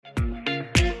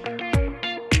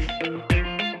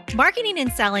Marketing and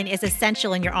selling is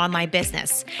essential in your online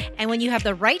business. And when you have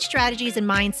the right strategies and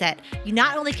mindset, you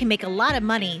not only can make a lot of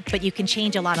money, but you can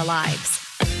change a lot of lives.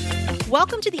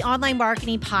 Welcome to the Online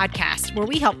Marketing Podcast, where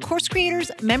we help course creators,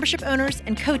 membership owners,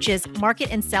 and coaches market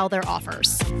and sell their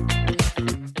offers.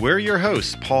 We're your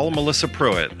hosts, Paul and Melissa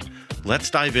Pruitt. Let's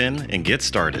dive in and get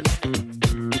started.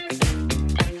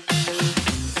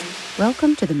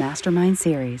 Welcome to the Mastermind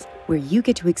Series, where you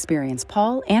get to experience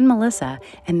Paul and Melissa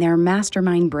and their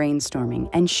mastermind brainstorming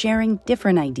and sharing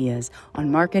different ideas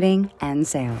on marketing and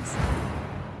sales.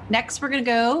 Next, we're going to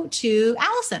go to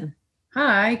Allison.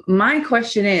 Hi, my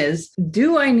question is,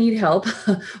 do I need help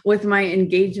with my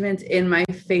engagement in my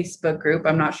Facebook group?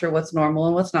 I'm not sure what's normal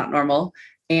and what's not normal.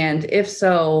 And if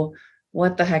so,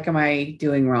 what the heck am I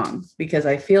doing wrong? Because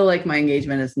I feel like my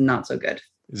engagement is not so good.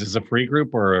 Is this a free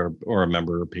group or a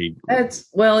member paid group?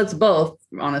 It's both,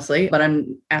 honestly, but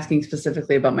I'm asking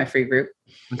specifically about my free group.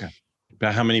 Okay.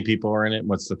 About how many people are in it?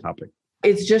 What's the topic?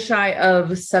 It's just shy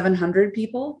of 700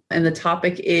 people. And the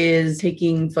topic is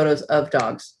taking photos of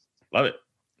dogs. Love it.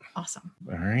 Awesome.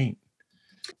 All right.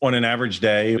 On an average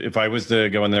day, if I was to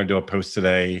go in there and do a post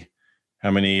today,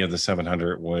 how many of the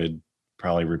 700 would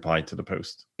probably reply to the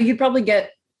post? You'd probably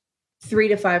get 3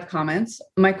 to 5 comments.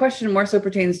 My question more so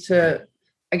pertains to,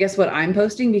 I guess, what I'm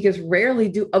posting, because rarely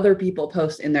do other people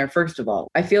post in there, first of all.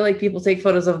 I feel like people take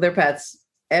photos of their pets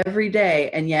every day,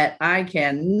 and yet I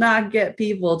cannot get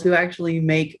people to actually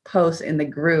make posts in the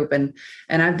group. And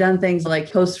I've done things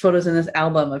like post photos in this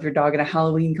album of your dog in a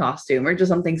Halloween costume or just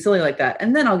something silly like that.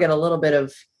 And then I'll get a little bit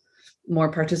of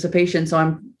more participation. So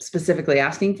I'm specifically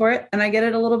asking for it and I get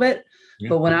it a little bit. Yeah.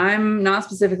 But when I'm not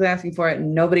specifically asking for it,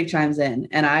 nobody chimes in.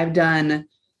 And I've done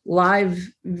live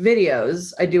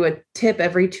videos. I do a tip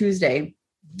every Tuesday,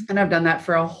 and I've done that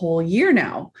for a whole year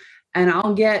now. And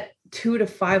I'll get 2 to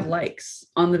 5 likes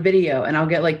on the video, and I'll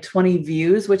get like 20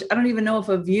 views, which I don't even know if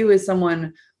a view is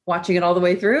someone watching it all the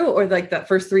way through, or like that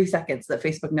first 3 seconds that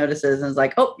Facebook notices and is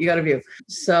like, oh, you got a view.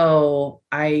 So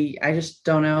I just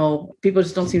don't know. People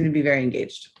just don't seem to be very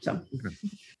engaged. So, okay.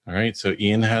 All right. So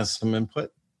Ian has some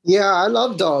input. Yeah, I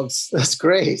love dogs. That's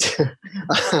great.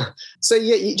 So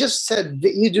you just said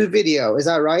you do video. Is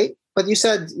that right? But you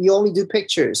said you only do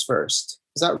pictures first.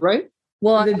 Is that right?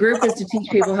 Well, the group is to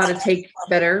teach people how to take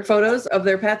better photos of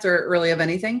their pets, or really of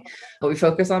anything, but we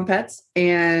focus on pets.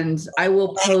 And I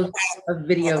will post a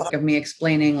video of me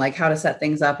explaining like how to set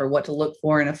things up or what to look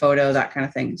for in a photo, that kind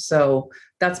of thing. So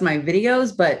that's my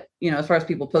videos. But, as far as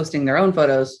people posting their own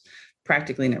photos,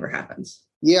 practically never happens.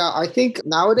 Yeah, I think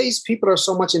nowadays people are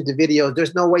so much into video.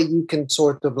 There's no way you can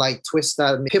sort of like twist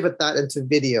that and pivot that into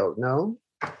video. No,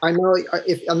 I know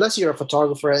unless you're a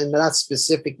photographer and that's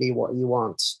specifically what you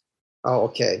want. Oh,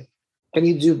 okay. Can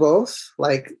you do both?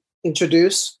 Like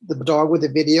introduce the dog with the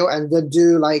video and then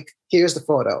do like, here's the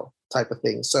photo type of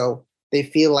thing. So they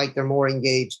feel like they're more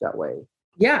engaged that way.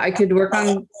 Yeah, I could work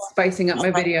on spicing up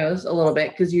my videos a little bit,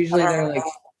 because usually they're like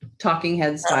talking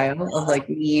head style of like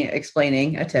me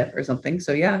explaining a tip or something.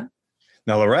 So yeah.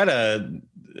 Now, Loretta,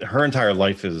 her entire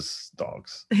life is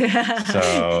dogs.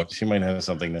 So she might have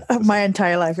something to my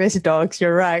entire life is dogs.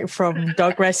 You're right. From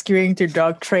dog rescuing to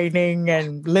dog training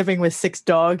and living with 6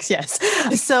 dogs. Yes.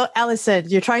 So Allison,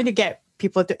 you're trying to get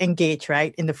people to engage,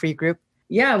 right? In the free group.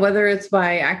 Yeah, whether it's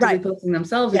by actively posting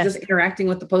themselves or just interacting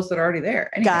with the posts that are already there.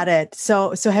 Anything. Got it.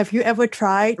 So have you ever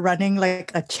tried running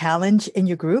like a challenge in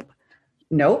your group?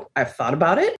 Nope. I've thought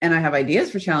about it and I have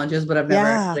ideas for challenges, but I've never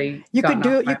actually. You could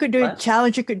do a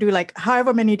challenge. You could do like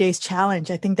however many days challenge.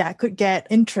 I think that could get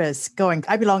interest going.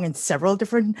 I belong in several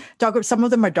different dog groups. Some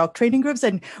of them are dog training groups,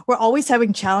 and we're always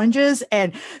having challenges,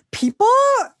 and people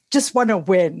just want to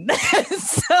win.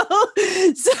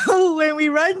 So when we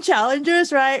run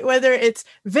challenges, right, whether it's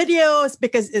videos,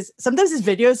 because sometimes it's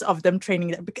videos of them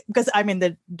training, because I'm in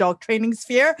the dog training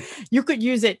sphere, you could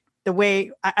use it the way,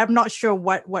 I'm not sure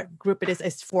what group it is.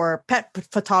 It's for pet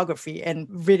photography and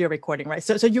video recording, right?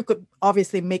 So you could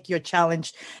obviously make your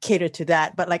challenge cater to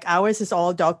that. But like ours is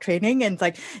all dog training, and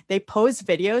like they post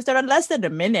videos that are less than a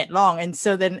minute long. And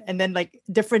so then like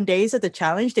different days of the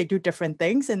challenge, they do different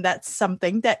things. And that's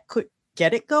something that could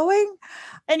get it going.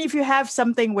 And if you have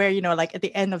something where, like at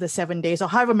the end of the 7 days or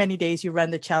however many days you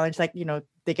run the challenge, like,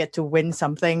 they get to win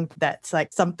something that's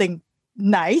like something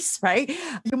nice, right?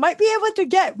 You might be able to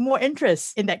get more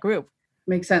interest in that group.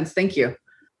 Makes sense. Thank you.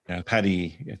 Yeah,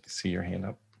 Patty, I see your hand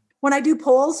up. When I do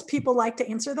polls, people like to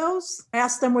answer those. I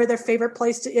ask them where their favorite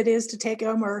place it is to take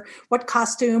them, or what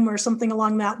costume or something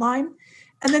along that line.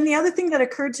 And then the other thing that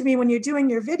occurred to me when you're doing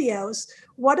your videos,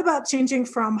 what about changing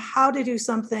from how to do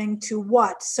something to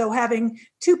what? So having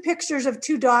 2 pictures of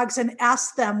 2 dogs and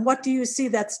ask them, what do you see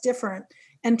that's different?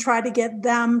 and try to get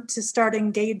them to start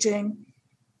engaging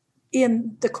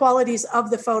in the qualities of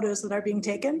the photos that are being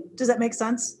taken. Does that make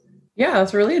sense? Yeah,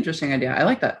 that's a really interesting idea. I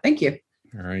like that. Thank you.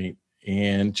 All right.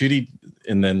 And Judy,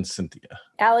 and then Cynthia.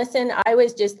 Allison, I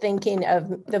was just thinking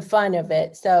of the fun of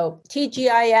it. So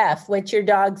TGIF, what's your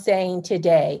dog saying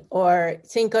today? Or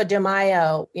Cinco de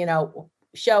Mayo,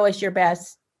 show us your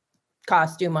best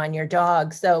costume on your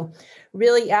dog. So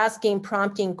really asking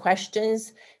prompting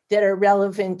questions that are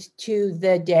relevant to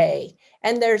the day.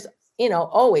 And there's,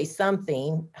 always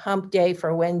something. Hump day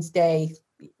for Wednesday,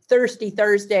 Thirsty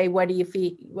Thursday, what do you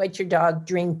feed? What's your dog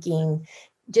drinking?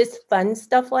 Just fun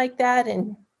stuff like that.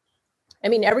 And I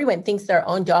mean, everyone thinks their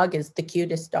own dog is the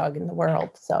cutest dog in the world.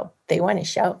 So they want to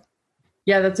show.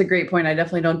 Yeah, that's a great point. I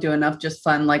definitely don't do enough just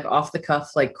fun, like off the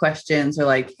cuff, like questions or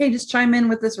like, hey, just chime in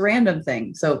with this random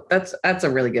thing. So that's a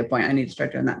really good point. I need to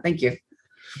start doing that. Thank you.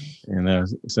 And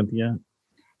Cynthia?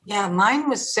 Yeah, mine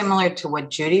was similar to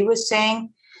what Judy was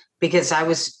saying, because I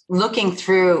was looking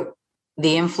through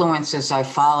the influencers I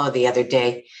follow the other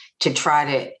day to try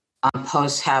to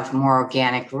posts have more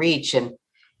organic reach. And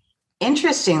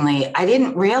interestingly, I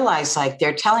didn't realize like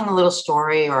they're telling a little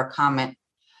story or a comment,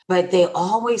 but they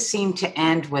always seem to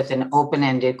end with an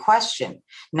open-ended question,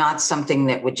 not something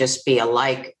that would just be a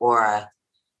like or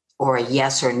a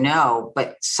yes or no,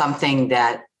 but something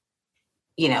that,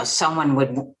 someone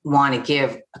would want to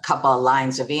give a couple of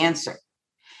lines of answer.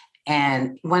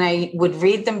 And when I would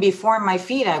read them before in my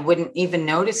feed, I wouldn't even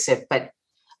notice it. But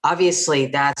obviously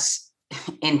that's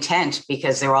intent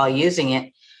because they're all using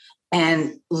it.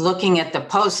 And looking at the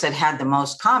posts that had the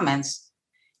most comments,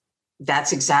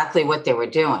 that's exactly what they were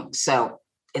doing. So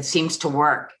it seems to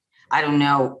work. I don't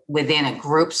know within a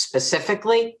group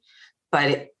specifically,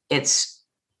 but it's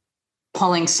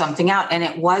pulling something out. And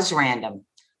it was random,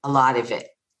 a lot of it.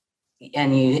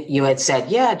 And you had said,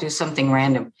 yeah, do something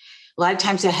random. A lot of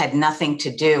times it had nothing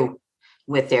to do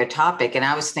with their topic. And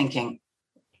I was thinking,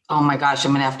 oh my gosh,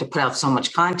 I'm going to have to put out so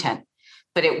much content.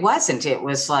 But it wasn't. It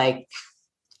was like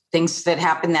things that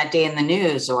happened that day in the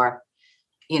news or,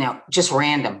 just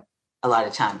random a lot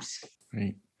of times.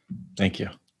 Great. Thank you.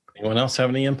 Anyone else have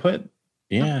any input?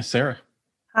 Yeah, Sarah.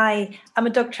 Hi, I'm a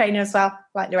dog trainer as well,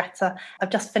 like Loretta. I've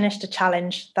just finished a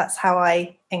challenge. That's how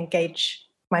I engage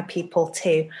my people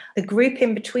too. The group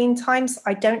in between times,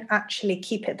 I don't actually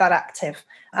keep it that active.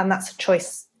 And that's a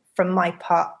choice from my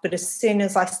part. But as soon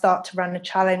as I start to run a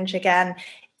challenge again,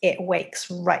 it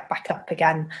wakes right back up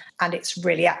again and it's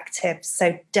really active.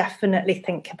 So definitely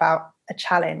think about a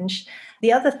challenge.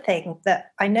 The other thing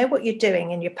that I know what you're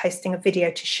doing and you're posting a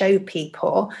video to show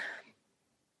people,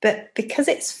 but because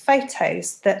it's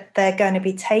photos that they're going to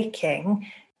be taking,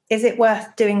 is it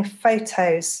worth doing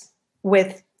photos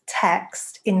with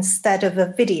text instead of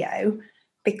a video?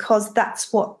 Because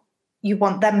that's what you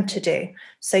want them to do.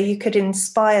 So you could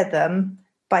inspire them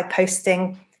by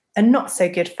posting a not so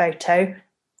good photo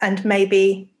and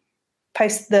maybe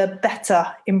post the better,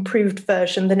 improved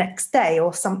version the next day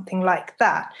or something like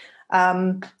that,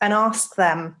 and ask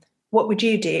them, what would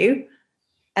you do?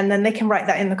 And then they can write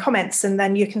that in the comments, and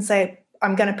then you can say,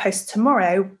 I'm going to post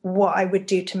tomorrow what I would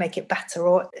do to make it better,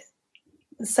 or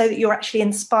so that you're actually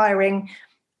inspiring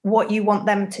what you want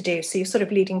them to do. So you're sort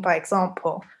of leading by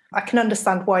example. I can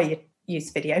understand why you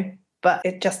use video, but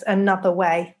it's just another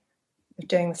way of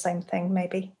doing the same thing,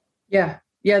 maybe. Yeah,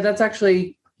 that's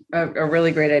actually a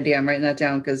really great idea. I'm writing that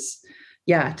down because,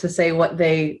 to say what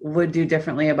they would do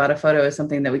differently about a photo is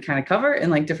something that we kind of cover in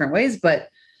like different ways, but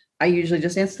I usually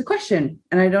just answer the question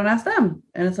and I don't ask them.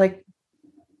 And it's like,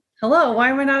 hello, why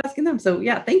am I not asking them? So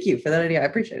thank you for that idea. I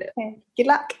appreciate it. Okay. Good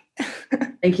luck.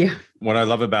 Thank you. What I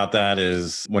love about that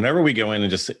is whenever we go in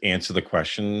and just answer the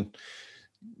question,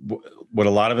 what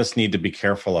a lot of us need to be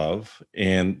careful of,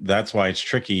 and that's why it's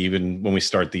tricky even when we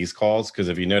start these calls, because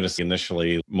if you notice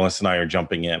initially, Melissa and I are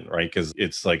jumping in, right? Because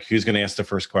it's like, who's going to ask the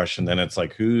first question? Then it's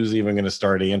like, who's even going to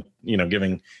start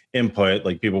giving input?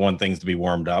 Like people want things to be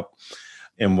warmed up.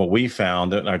 And what we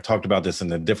found, and I talked about this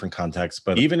in a different context,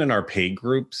 but even in our paid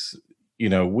groups,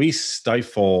 we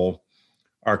stifle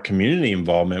our community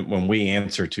involvement when we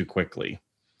answer too quickly.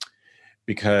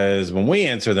 Because when we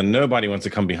answer, then nobody wants to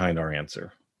come behind our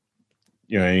answer.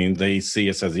 They see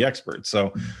us as the experts.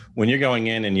 So when you're going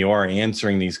in and you are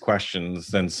answering these questions,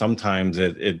 then sometimes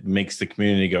it makes the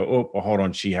community go, oh, well, hold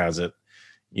on, she has it.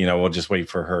 We'll just wait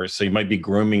for her. So you might be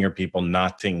grooming your people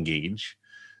not to engage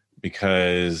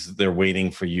because they're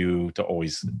waiting for you to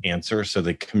always answer. So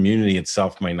the community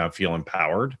itself might not feel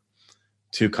empowered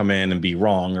to come in and be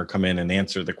wrong or come in and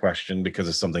answer the question because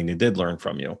of something they did learn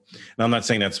from you. And I'm not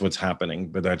saying that's what's happening,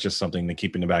 but that's just something to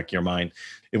keep in the back of your mind.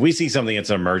 If we see something that's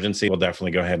an emergency, we'll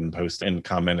definitely go ahead and post and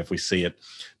comment if we see it.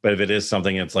 But if it is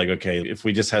something that's like, okay, if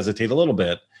we just hesitate a little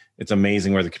bit, it's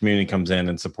amazing where the community comes in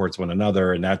and supports one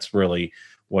another. And that's really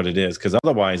what it is. Because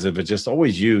otherwise, if it's just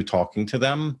always you talking to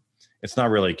them, it's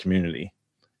not really a community.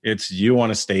 It's you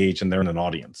on a stage and they're in an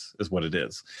audience is what it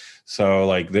is. So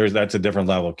like that's a different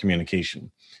level of communication.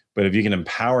 But if you can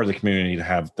empower the community to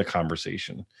have the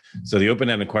conversation. So the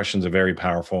open-ended questions are very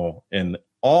powerful in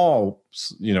all,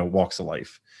 walks of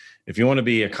life. If you want to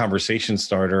be a conversation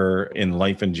starter in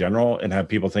life in general and have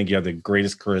people think you have the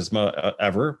greatest charisma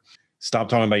ever, stop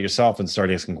talking about yourself and start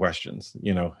asking questions.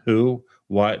 Who,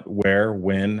 what, where,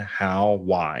 when, how,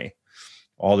 why,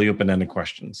 all the open-ended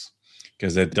questions.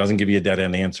 Because it doesn't give you a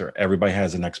dead-end answer. Everybody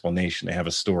has an explanation. They have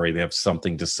a story. They have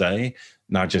something to say,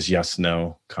 not just yes,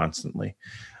 no, constantly.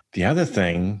 The other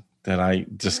thing that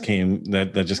just came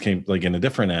like in a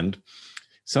different end,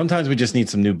 sometimes we just need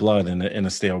some new blood in a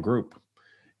stale group.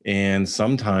 And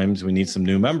sometimes we need some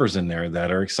new members in there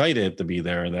that are excited to be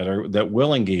there, that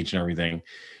will engage in everything.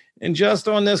 And just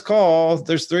on this call,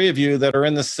 there's 3 of you that are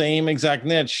in the same exact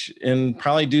niche and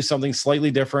probably do something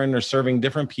slightly different or serving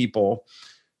different people.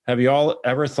 Have you all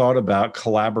ever thought about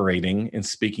collaborating and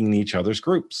speaking to each other's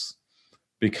groups?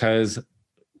 Because,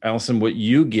 Allison, what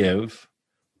you give,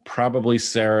 probably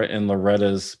Sarah and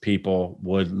Loretta's people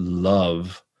would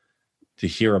love to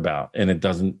hear about, and it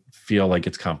doesn't feel like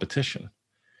it's competition.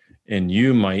 And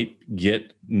you might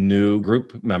get new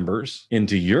group members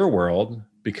into your world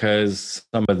because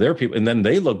some of their people, and then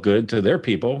they look good to their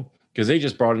people because they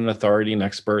just brought an authority, an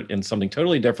expert in something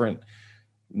totally different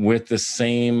with the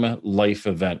same life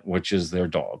event, which is their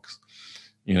dogs.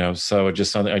 So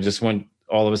just something, I just want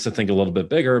all of us to think a little bit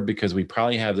bigger because we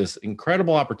probably have this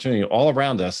incredible opportunity all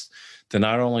around us to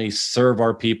not only serve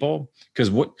our people,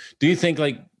 because what do you think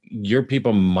like your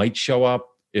people might show up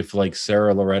if like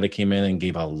Sarah Loretta came in and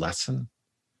gave a lesson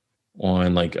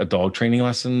on like a dog training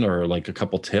lesson or like a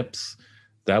couple tips?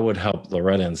 That would help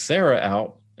Loretta and Sarah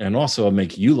out and also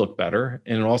make you look better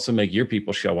and also make your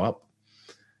people show up.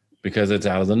 Because it's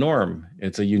out of the norm.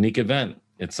 It's a unique event.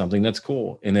 It's something that's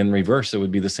cool. And in reverse, it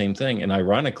would be the same thing. And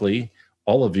ironically,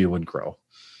 all of you would grow,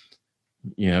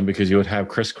 because you would have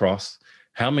crisscross.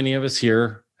 How many of us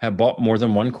here have bought more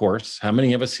than one course? How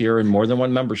many of us here in more than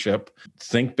one membership?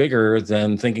 Think bigger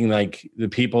than thinking like the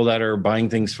people that are buying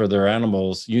things for their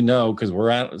animals, because we're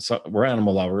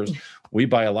animal lovers. We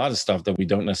buy a lot of stuff that we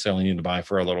don't necessarily need to buy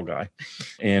for our little guy.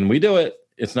 And we do it.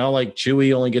 It's not like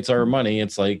Chewy only gets our money.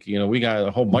 It's like, we got a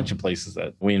whole bunch of places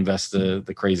that we invest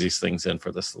the craziest things in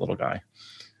for this little guy.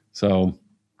 So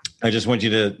I just want you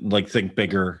to like think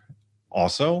bigger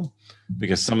also,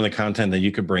 because some of the content that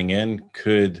you could bring in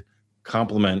could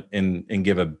complement and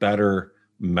give a better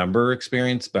member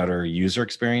experience, better user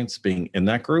experience being in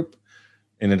that group.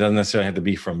 And it doesn't necessarily have to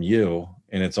be from you.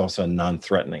 And it's also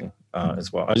non-threatening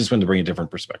as well. I just wanted to bring a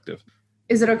different perspective.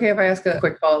 Is it okay if I ask a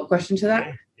quick follow-up question to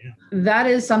that? Yeah. That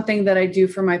is something that I do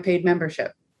for my paid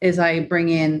membership, is I bring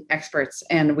in experts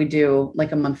and we do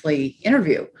like a monthly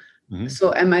interview. Mm-hmm.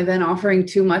 So am I then offering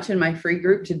too much in my free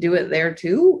group to do it there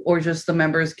too? Or just the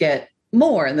members get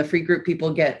more and the free group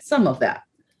people get some of that?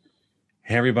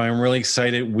 Hey, everybody, I'm really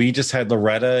excited. We just had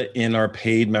Loretta in our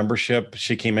paid membership.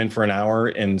 She came in for an hour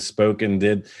and spoke and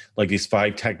did like these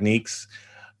 5 techniques.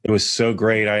 It was so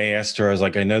great. I asked her, I was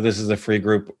like, I know this is a free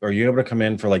group. Are you able to come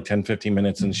in for like 10, 15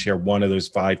 minutes and share one of those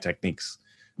 5 techniques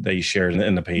that you shared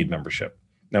in the paid membership?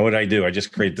 Now, what I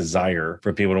just create desire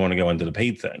for people to want to go into the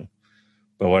paid thing.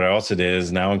 But what I also did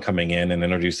is now I'm coming in and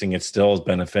introducing it still is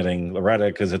benefiting Loretta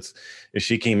because if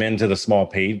she came into the small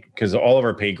paid, because all of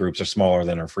our paid groups are smaller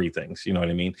than our free things. You know what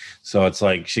I mean? So it's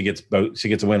like she gets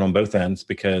a win on both ends,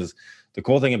 because the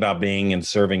cool thing about being and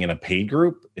serving in a paid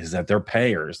group is that they're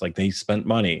payers. Like they spent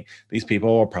money. These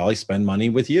people will probably spend money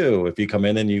with you if you come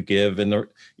in and you give. And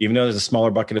even though there's a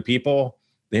smaller bucket of people,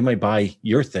 they might buy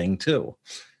your thing too.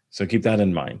 So keep that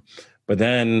in mind. But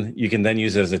then you can then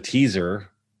use it as a teaser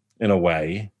in a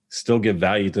way, still give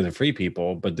value to the free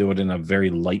people, but do it in a very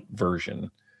light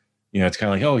version. It's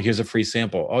kind of like, oh, here's a free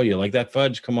sample. Oh, you like that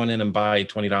fudge? Come on in and buy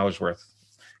 $20 worth.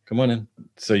 Come on in.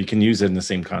 So you can use it in the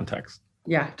same context.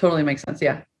 Yeah, totally makes sense.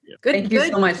 Yeah. Good. Thank you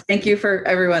so much. Thank you for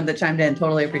everyone that chimed in.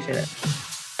 Totally appreciate it.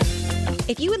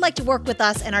 If you would like to work with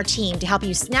us and our team to help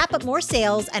you snap up more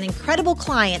sales and incredible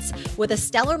clients with a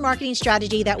stellar marketing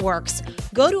strategy that works,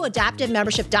 go to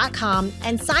adaptivemembership.com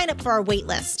and sign up for our wait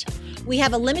list. We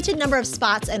have a limited number of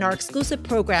spots in our exclusive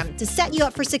program to set you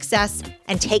up for success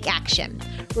and take action.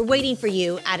 We're waiting for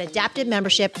you at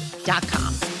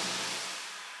adaptivemembership.com.